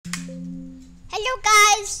Hello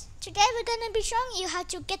guys! Today we're gonna be showing you how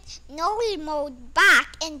to get Null mode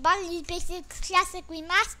back in Baldi's Basic Classic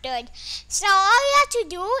Remastered. So all you have to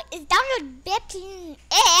do is download Bipin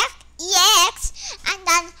EX and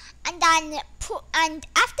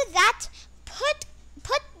after that put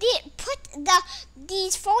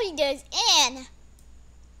these folders in.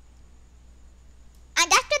 And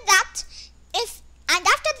after that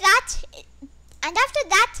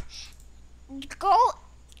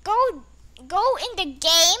go in the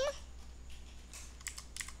game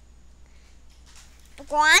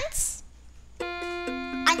once,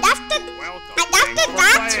 and after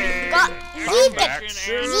that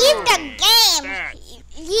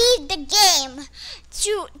leave the game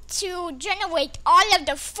to generate all of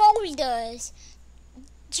the folders.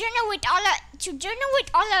 To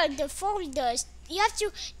generate all of the folders, you have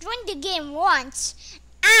to join the game once,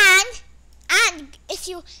 and after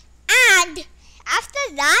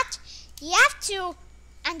that you have to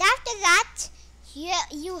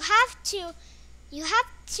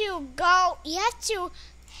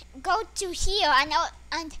go to here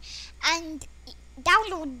and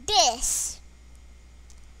download this.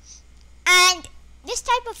 And this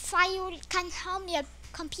type of file can harm your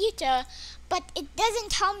computer, but it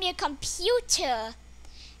doesn't harm your computer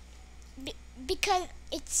because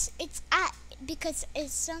it's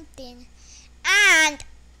something. And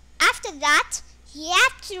after that, you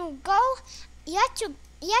have to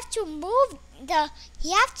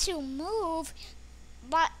move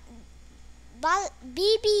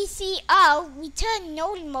BBCO return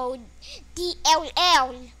null mode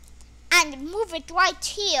DLL and move it right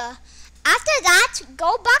here. After that,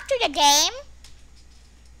 go back to the game.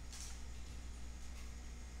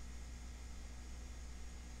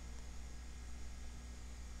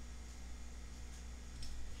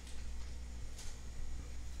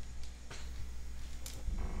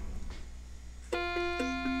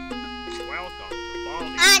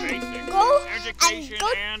 And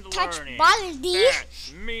touch Baldi,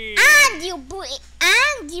 and you bring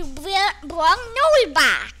Null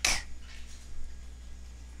back.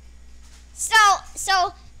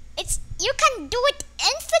 So you can do it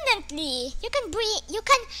infinitely. You can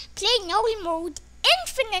play Null mode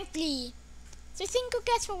infinitely. So thank you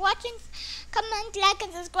guys for watching. Comment, like,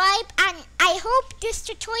 and subscribe. And I hope this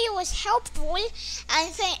tutorial was helpful.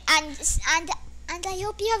 And I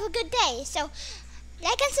hope you have a good day. So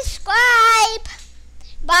like and subscribe.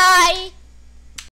 Bye.